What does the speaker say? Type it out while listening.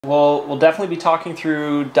We'll definitely be talking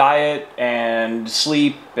through diet and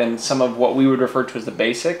sleep and some of what we would refer to as the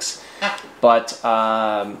basics. But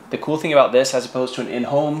the cool thing about this, as opposed to an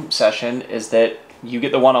in-home session, is that you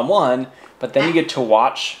get the one-on-one, but then you get to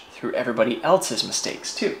watch through everybody else's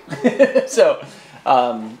mistakes too. So,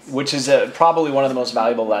 which is probably one of the most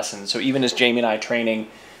valuable lessons. So even as Jamie and I are training,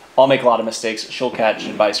 I'll make a lot of mistakes, she'll catch,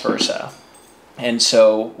 and vice versa. And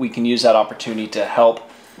so we can use that opportunity to help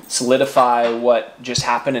solidify what just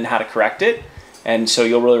happened and how to correct it. And so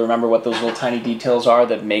you'll really remember what those little tiny details are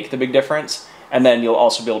that make the big difference. And then you'll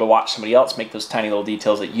also be able to watch somebody else make those tiny little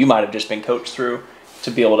details that you might have just been coached through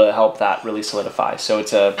to be able to help that really solidify. So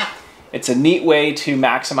it's a neat way to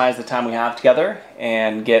maximize the time we have together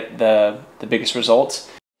and get the biggest results.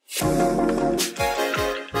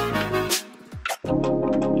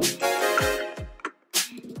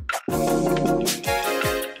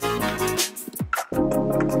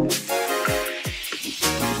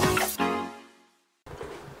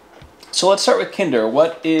 So let's start with Kinder.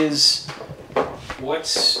 What's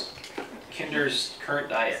Kinder's current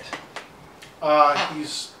diet?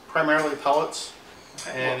 He's primarily pellets.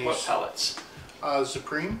 Okay. And what pellets?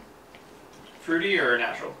 Supreme. Fruity or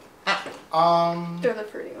natural? They're the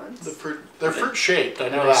fruity ones. They're fruit shaped. I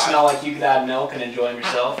know they that. Smell like you could add milk and enjoy them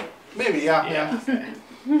yourself. Maybe, yeah.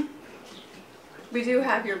 Okay. We do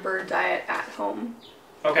have your bird diet at home.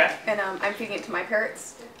 Okay. And I'm feeding it to my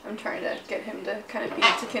parrots. I'm trying to get him to kind of feed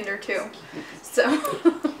it to Kinder too. So.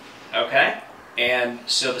 Okay. And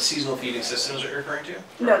so the seasonal feeding system is what you're referring to?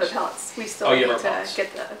 No, the pellets. We still need to pellets.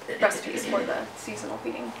 get the recipes for the seasonal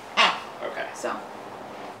feeding. Okay. So.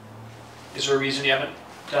 Is there a reason you haven't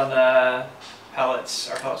done the pellets?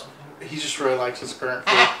 Our pellets? He just really likes his current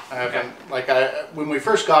food. I haven't, when we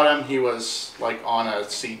first got him, he was like on a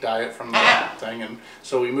seed diet from the thing, and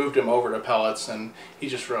so we moved him over to pellets, and he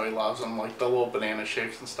just really loves them, like the little banana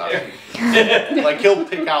shakes and stuff. Yeah. Like he'll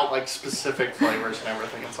pick out like specific flavors and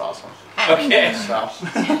everything. It's awesome. Okay. So.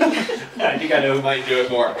 I think I know who might do it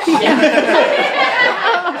more.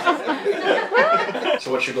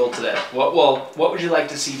 So what's your goal today? What would you like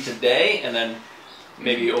to see today, and then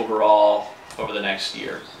maybe overall over the next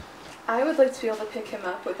year? I would like to be able to pick him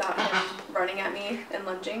up without him running at me and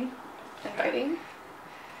lunging and biting.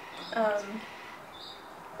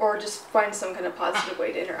 Or just find some kind of positive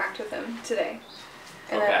way to interact with him today.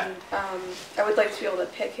 And then I would like to be able to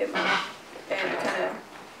pick him up and kind of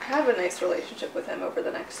have a nice relationship with him over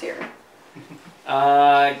the next year.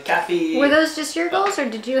 Kathy? Were those just your goals, or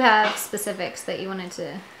did you have specifics that you wanted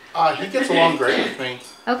to? He gets along great with me.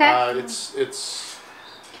 Okay. It's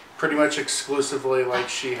pretty much exclusively like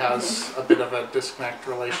she has a bit of a disconnect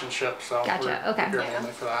relationship, so gotcha. we're here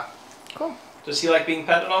mainly for that. Cool. Does he like being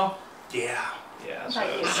pet at all? Yeah. Yeah. So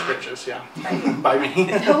Scritches, yeah. By me.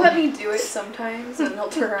 He'll let me do it sometimes, and he'll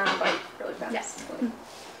turn around and bite really fast. Yes.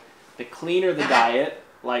 The cleaner the diet,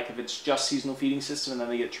 like if it's just seasonal feeding system and then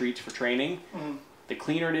they get treats for training, the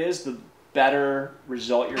cleaner it is, the better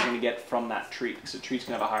result you're going to get from that treat, because the treat's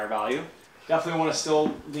going to have a higher value. Definitely want to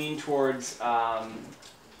still lean towards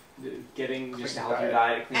getting just a healthier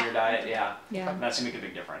diet, a cleaner diet, yeah. And that's going to make a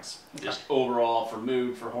big difference. Just overall for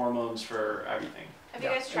mood, for hormones, for everything. Have you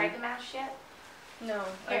guys tried the mash yet? No,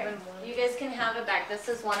 Here, you guys can have it back. This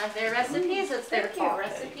is one of their recipes. It's their fall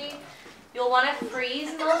recipe. You'll want to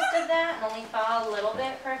freeze most of that and only thaw a little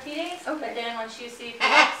bit for a few days. Okay. But then once you see if he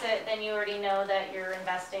likes it, then you already know that you're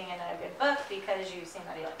investing in a good book because you've seen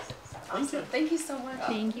that he likes it. So. Awesome. Thank you so much.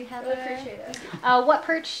 Thank you, Heather. I appreciate it. What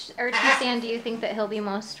perch or stand do you think that he'll be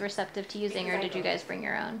most receptive to using, or did you guys bring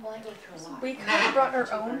your own? We kind of brought our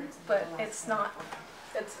own, but it's not.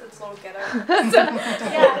 It's a little ghetto.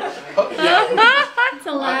 It's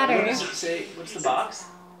a ladder. What does it say? What's the box?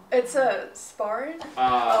 It's a sparring.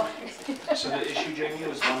 So the issue, Jamie,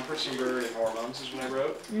 was one person bird and hormones is what I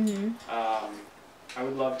wrote. I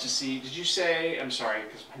would love to see. Did you say? I'm sorry,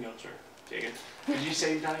 because my notes are taken. Did you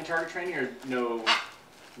say you've done any target training or no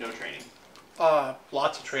training?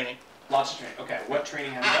 Lots of training. Lots of training. Okay, what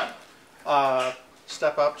training have you done?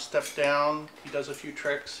 Step up, step down. He does a few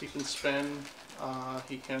tricks. He can spin.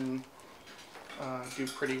 He can do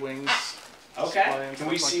pretty wings. Okay. Can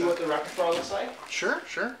we see what the repertoire looks like? Sure.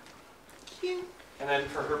 And then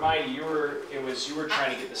for Hermione, you were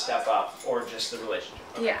trying to get the step up or just the relationship.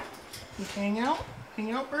 Okay. Yeah. You hang out,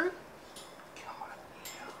 bird. Come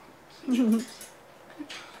on.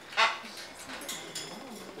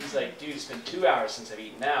 He's like, dude, it's been 2 hours since I've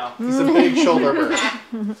eaten now. He's a big shoulder bird.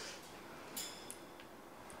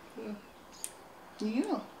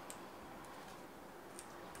 Yeah.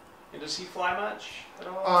 And does he fly much at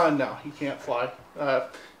all? No, he can't fly.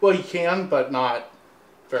 Well, he can, but not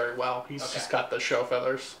very well. He's just got the show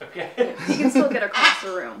feathers. Okay. He can still get across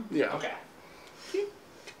the room. Yeah. Okay.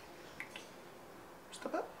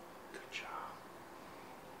 Step up. Good job.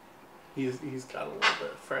 He's got a little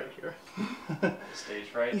bit of fright here. Stage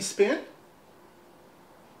fright. You spin.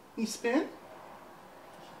 You spin.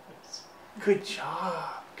 Good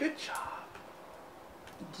job. Good job.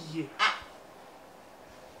 Yeah.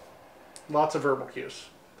 Lots of verbal cues.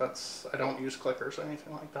 I don't use clickers or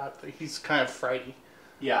anything like that. He's kind of frighty.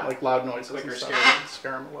 Yeah. Like loud noises. Clicker and stuff. scare him.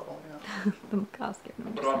 Scare him a little, yeah. The macaw scared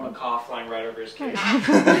me. What about a macaw flying right over his cage?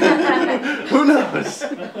 Who knows?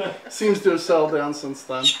 Seems to have settled down since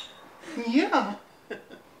then. Yeah.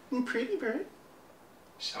 Pretty bird.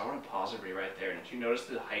 So I want to pause it right there. Did you notice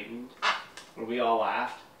the heightened, when we all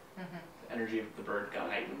laughed, the energy of the bird got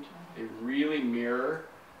heightened? They really mirror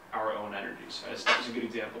our own energies. So that was a good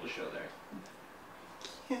example to show there.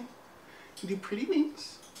 Yeah. You do pretty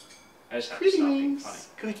wings. I just have to Pretty stop being wings. funny.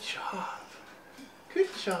 Good job. Good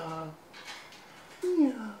job.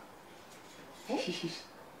 Yeah. Have you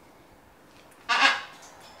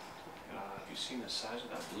seen the size of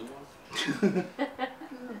that blue one?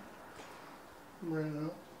 Right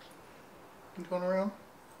out. You going around?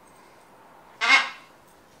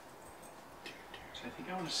 So I think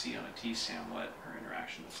I want to see on a T-Sam what her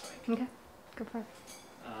interaction looks like. Okay, go for it.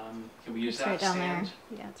 Can we use It's that right down stand?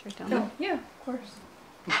 there. Yeah, it's right down there. Oh, yeah, of course.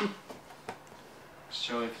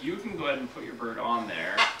 So if you can go ahead and put your bird on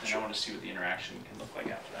there, then I want to see what the interaction can look like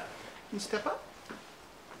after that. You step up.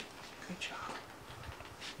 Good job.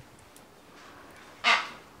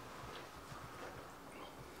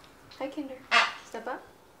 Hi, Kinder. Step up.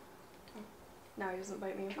 No, he doesn't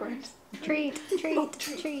bite me, of course. Treat, treat.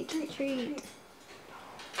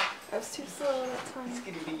 I was too slow that time. He's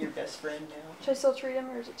gonna be your best friend now. Should I still treat him,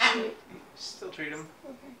 or is it too late? Still treat him.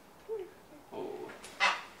 Okay. Oh.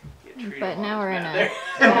 Yeah, treat But him now while we're he's in mad a there.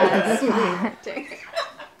 bad spot. Dang.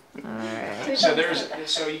 Alright.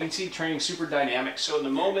 So you can see training super dynamic. So in the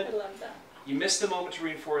moment, I love that. you miss the moment to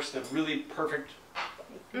reinforce the really perfect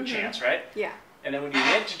chance, right? Yeah. And then when you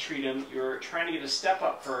went to treat him, you were trying to get a step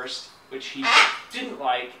up first, which he didn't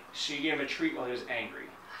like, so you gave him a treat while he was angry.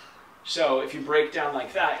 So if you break down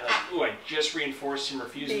like that, you're like, ooh, I just reinforced him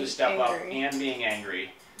refusing Being to step angry. up and being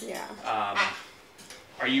angry. Yeah.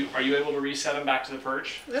 Are you able to reset him back to the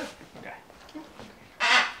perch? Yeah. Okay.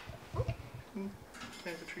 Can I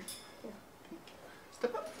have a treat? Yeah.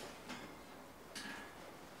 Step up.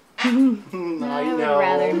 I would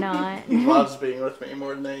rather not. He loves being with me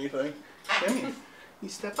more than anything. Yummy. You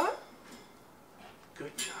step up.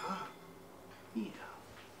 Good job. Yeah.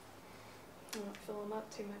 I won't fill him up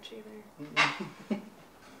too much either.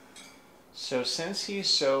 So since he's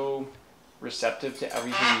so receptive to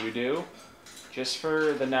everything you do, just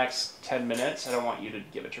for the next 10 minutes, I don't want you to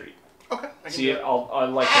give a treat. Okay. See, I'd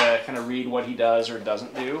like to kind of read what he does or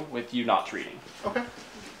doesn't do with you not treating. Okay.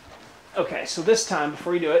 Okay, so this time,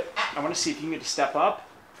 before you do it, I want to see if you can get to step up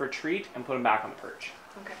for a treat and put him back on the perch.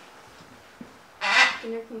 Okay.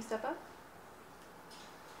 Kinder, can you step up?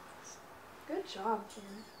 Good job,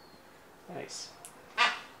 Kinder. Nice.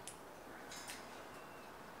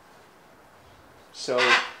 So,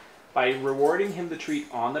 by rewarding him the treat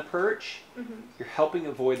on the perch, you're helping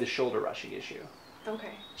avoid the shoulder rushing issue.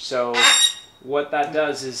 Okay. So, what that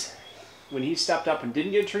does is, when he stepped up and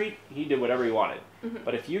didn't get a treat, he did whatever he wanted.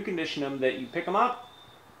 But if you condition him that you pick him up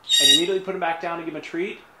and immediately put him back down and give him a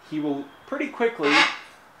treat, he will pretty quickly,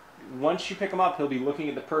 once you pick him up, he'll be looking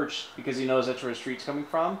at the perch because he knows that's where his treat's coming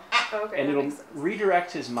from. Okay. And it'll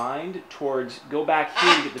redirect his mind towards go back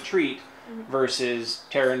here to get the treat versus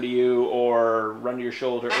tear into you or run to your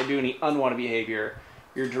shoulder or do any unwanted behavior.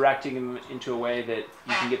 You're directing him into a way that you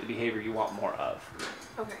can get the behavior you want more of.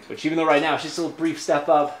 Okay. Which even though right now it's just a little brief step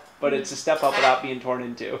up, but it's a step up without being torn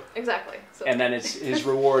into. Exactly. So. And then it's his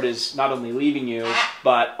reward is not only leaving you,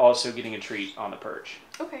 but also getting a treat on the perch.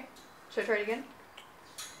 Okay. Should I try it again?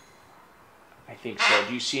 I think so.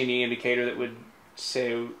 Do you see any indicator that would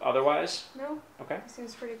say otherwise? No. Okay. He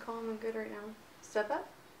seems pretty calm and good right now. Step up.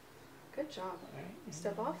 Good job. All right.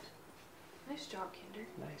 Step off. Nice job, Kinder.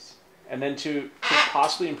 Nice. And then to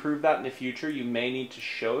possibly improve that in the future, you may need to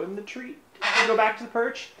show him the treat to go back to the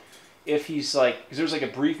perch. If he's like, because there was like a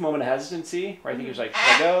brief moment of hesitancy where I think he was like,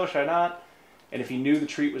 should I go, should I not? And if he knew the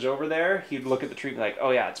treat was over there, he'd look at the treat and be like, oh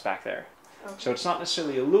yeah, it's back there. Okay. So it's not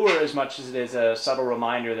necessarily a lure as much as it is a subtle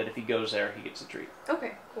reminder that if he goes there, he gets a treat.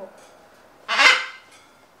 Okay, cool.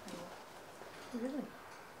 Really?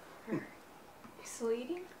 You still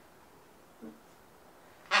eating?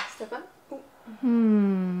 Step up. Ooh. Put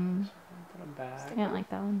him back. I don't like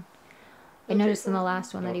that one. I noticed in the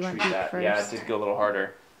last one that he went Treat deep that. first. Yeah, it did go a little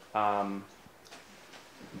harder.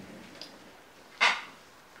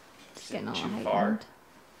 getting a too little far. heightened.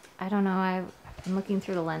 I don't know. I'm looking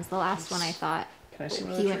through the lens. The last one I thought Can I see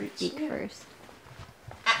one of he the went treats? beak first.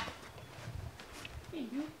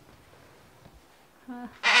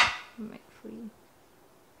 Might flee. You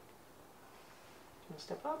want to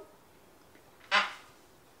step up?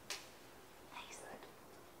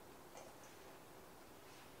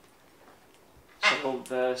 So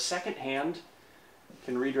the second hand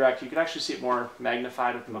can redirect. You can actually see it more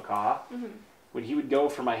magnified with the Macaw. When he would go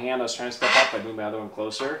for my hand, I was trying to step up, I'd move my other one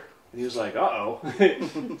closer. And he was like,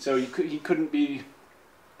 uh-oh. So he couldn't be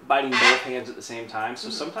biting both hands at the same time. So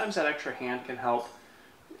sometimes that extra hand can help.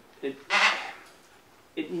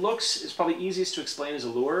 It looks, it's probably easiest to explain as a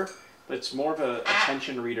lure, but it's more of a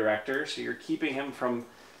attention redirector. So you're keeping him from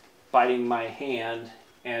biting my hand,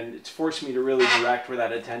 and it's forcing me to really direct where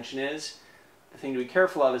that attention is. The thing to be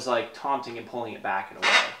careful of is like taunting and pulling it back in a way.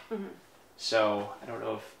 So I don't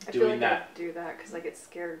know if I doing feel like that. I do that because I get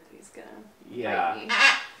scared that he's gonna Yeah. bite me.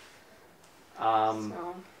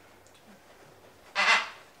 So.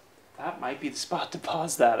 That might be the spot to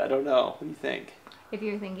pause that. I don't know. What do you think? If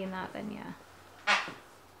you're thinking that, then yeah.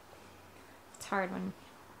 It's hard when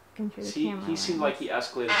looking through the camera. He seemed like he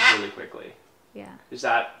escalated really quickly. Yeah. Is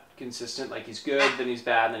that consistent? Like he's good, then he's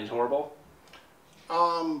bad, then he's horrible?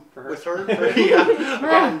 For her? With her,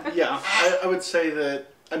 yeah. Yeah, I would say that,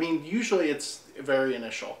 I mean, usually it's very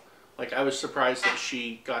initial. Like, I was surprised that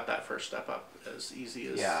she got that first step up as easy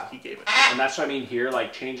as he gave it. And that's what I mean here,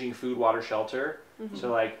 like changing food, water, shelter.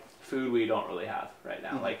 So like food we don't really have right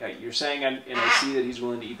now. Like you're saying, and I see that he's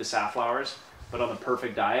willing to eat the safflowers, but on the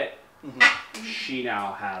perfect diet, she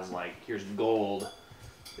now has like, here's gold.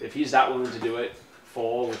 If he's that willing to do it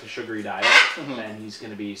full with a sugary diet, then he's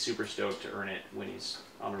going to be super stoked to earn it when he's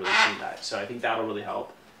on a really clean diet. So I think that'll really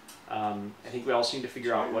help. I think we also need to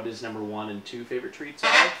figure out what his number 1 and 2 favorite treats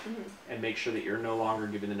are, and make sure that you're no longer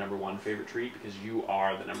giving the number 1 favorite treat, because you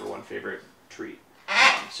are the number 1 favorite treat.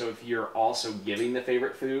 So if you're also giving the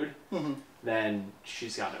favorite food, then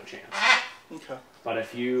she's got no chance. Okay. But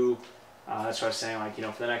if you, that's what I was saying, like, you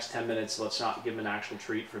know, for the next 10 minutes, let's not give him an actual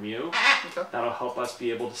treat from you. Okay. That'll help us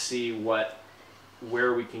be able to see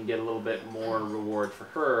where we can get a little bit more reward for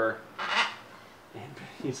her. And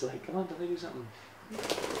he's like, come on, let me do something.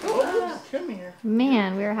 Oh, come here.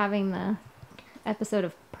 Man, we were having the episode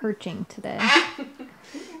of perching today.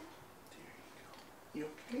 You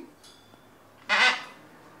okay?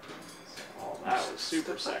 Oh, that was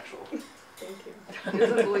super sexual. Thank you. He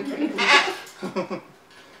doesn't believe me.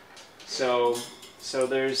 So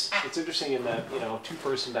there's, it's interesting in the, you know,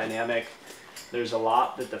 2-person dynamic, there's a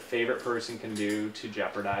lot that the favorite person can do to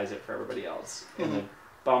jeopardize it for everybody else. And the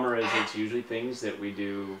bummer is it's usually things that we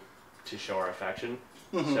do to show our affection.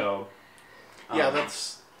 So yeah,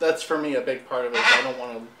 that's for me a big part of it. I don't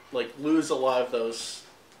want to like lose a lot of those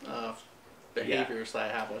behaviors that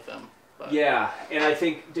I have with them. But. Yeah, and I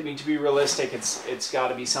think, I mean, to be realistic, it's got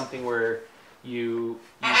to be something where you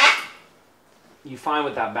find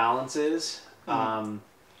what that balance is.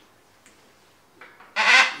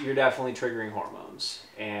 You're definitely triggering hormones,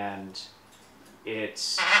 and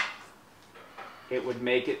it would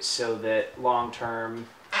make it so that long term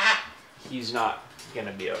he's not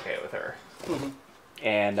gonna be okay with her.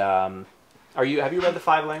 And have you read The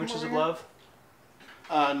 5 Languages of Love?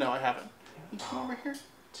 No, I haven't. You come over here.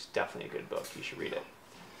 It's definitely a good book. You should read it.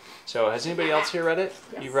 So has anybody else here read it?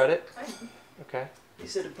 Yes. You've read it? Okay.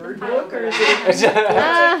 Is it a bird book or is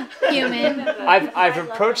it Human. I've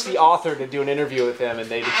approached the author to do an interview with him, and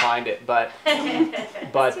they declined it. But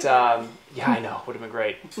yeah, I know, would have been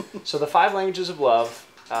great. So The 5 Languages of Love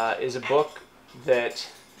is a book that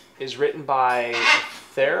is written by a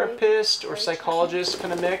therapist or psychologist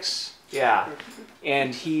kind of mix. Yeah,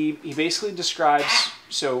 and he basically describes,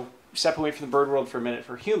 so step away from the bird world for a minute,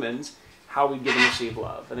 for humans, how we give and receive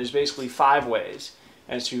love. And there's basically 5 ways.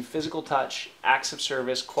 And it's through physical touch, acts of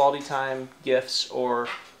service, quality time, gifts, or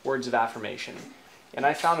words of affirmation. And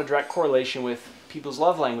I found a direct correlation with people's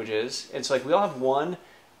love languages. It's like we all have one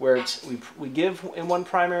where it's we give in one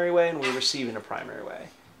primary way and we receive in a primary way.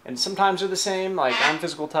 And sometimes they're the same, like I'm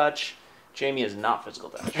physical touch, Jamie is not physical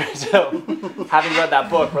touch. So having read that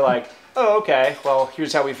book, we're like, oh, okay, well,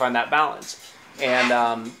 here's how we find that balance. And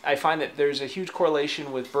I find that there's a huge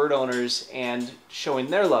correlation with bird owners and showing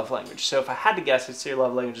their love language. So if I had to guess, I'd say your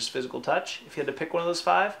love language is physical touch. If you had to pick one of those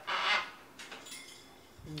 5?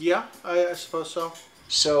 Yeah, I suppose so.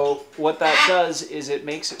 So what that does is it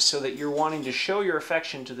makes it so that you're wanting to show your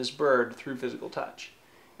affection to this bird through physical touch.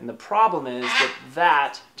 And the problem is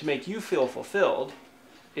that to make you feel fulfilled,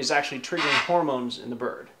 is actually triggering hormones in the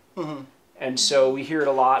bird. And so we hear it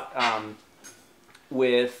a lot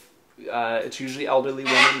with it's usually elderly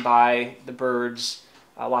women buy the birds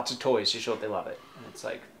lots of toys to show that they love it. And it's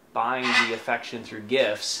like buying the affection through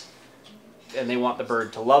gifts, and they want the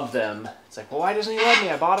bird to love them. It's like, well, why doesn't he love me?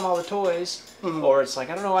 I bought him all the toys. Or it's like,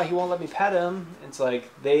 I don't know why he won't let me pet him. It's like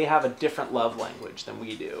they have a different love language than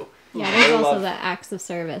we do. Yeah, there's also the acts of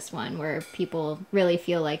service one where people really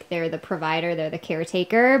feel like they're the provider, they're the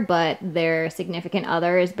caretaker, but their significant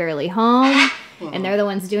other is barely home, and they're the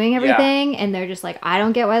ones doing everything, and they're just like, I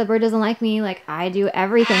don't get why the bird doesn't like me. Like, I do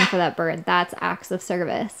everything for that bird. That's acts of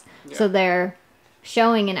service. Yeah. So they're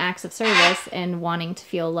showing an acts of service and wanting to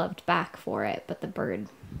feel loved back for it, but the bird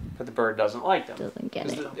doesn't like them. Doesn't get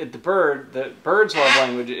it. The bird's love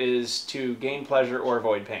language is to gain pleasure or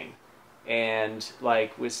avoid pain. And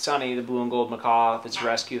like with Sunny, the blue and gold macaw, that's a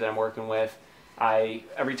rescue that I'm working with,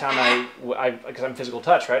 every time because I'm physical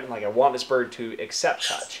touch, right? And like I want this bird to accept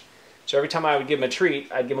touch. So every time I would give him a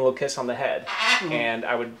treat, I'd give him a little kiss on the head. And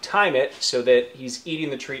I would time it so that he's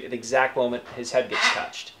eating the treat at the exact moment his head gets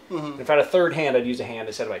touched. If I had a third hand, I'd use a hand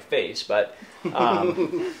instead of my face. But but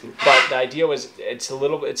the idea was it's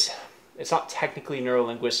not technically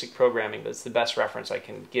neuro-linguistic programming. That's the best reference I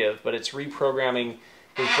can give. But it's reprogramming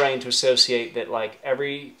his brain to associate that like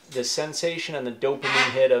the sensation and the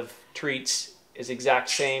dopamine hit of treats is exact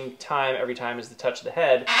same time every time as the touch of the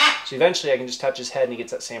head. So eventually I can just touch his head and he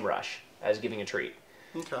gets that same rush as giving a treat.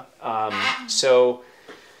 Okay. So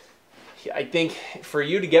I think for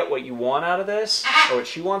you to get what you want out of this, or what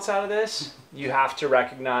she wants out of this, you have to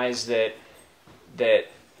recognize that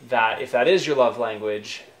if that is your love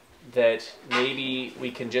language, that maybe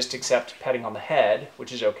we can just accept petting on the head,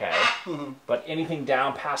 which is okay, but anything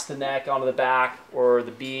down past the neck, onto the back, or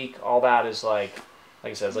the beak, all that is like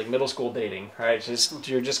I said, it's like middle school dating, right? It's just,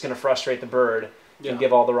 you're just going to frustrate the bird and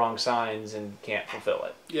give all the wrong signs and can't fulfill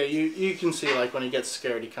it. Yeah, you can see like when he gets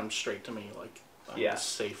scared, he comes straight to me like I'm a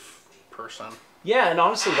safe person. Yeah, and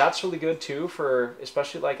honestly, that's really good too for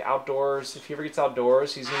especially like outdoors. If he ever gets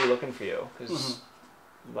outdoors, he's going to be looking for you because.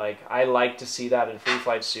 Like, I like to see that in free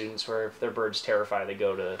flight students where if their bird's terrified, they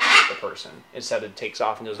go to the person. Instead it takes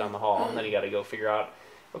off and goes down the hall, and then you got to go figure out,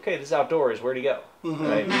 okay, this is outdoors, where'd he go?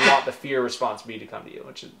 Right? You want the fear response bee to come to you,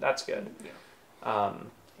 that's good. Yeah.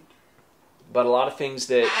 But a lot of things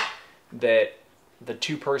that the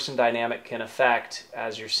two-person dynamic can affect,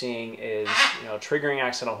 as you're seeing, is triggering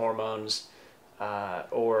accidental hormones,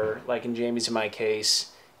 or like in Jamie's and my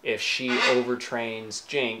case, if she overtrains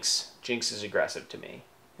JINX is aggressive to me.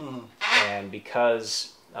 And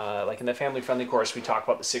because, like in the family-friendly course, we talk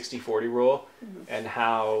about the 60-40 rule and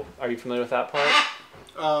how, are you familiar with that part?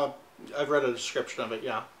 I've read a description of it,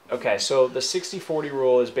 yeah. Okay, so the 60-40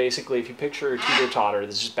 rule is basically, if you picture a teeter-totter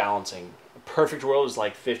that's just balancing, a perfect world is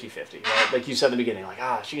like 50-50, right? Like you said in the beginning, like,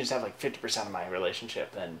 she can just have like 50% of my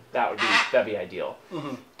relationship, then that'd be ideal.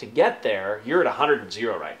 To get there, you're at 100 and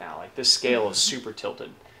 0 right now. Like this scale is super tilted.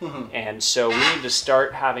 And so we need to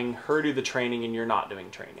start having her do the training and you're not doing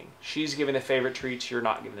training. She's giving the favorite treats, you're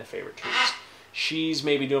not giving the favorite treats. She's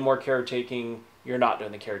maybe doing more caretaking, you're not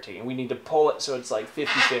doing the caretaking. We need to pull it so it's like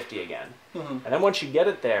 50-50 again. And then once you get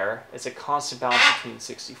it there, it's a constant balance between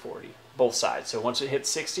 60-40, both sides. So once it hits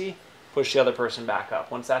 60, push the other person back up.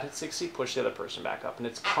 Once that hits 60, push the other person back up. And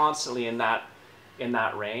it's constantly in that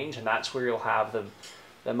range, and that's where you'll have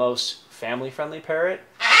the most family-friendly parrot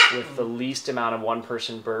with the least amount of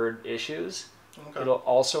one-person bird issues. It'll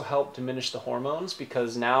also help diminish the hormones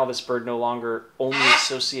because now this bird no longer only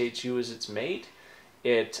associates you as its mate.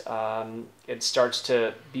 It starts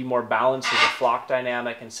to be more balanced as a flock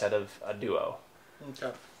dynamic instead of a duo.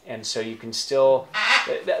 And so you can still...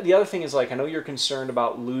 The other thing is, like, I know you're concerned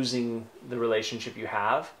about losing the relationship you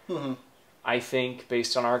have. I think,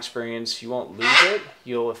 based on our experience, you won't lose it.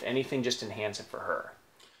 You'll, if anything, just enhance it for her.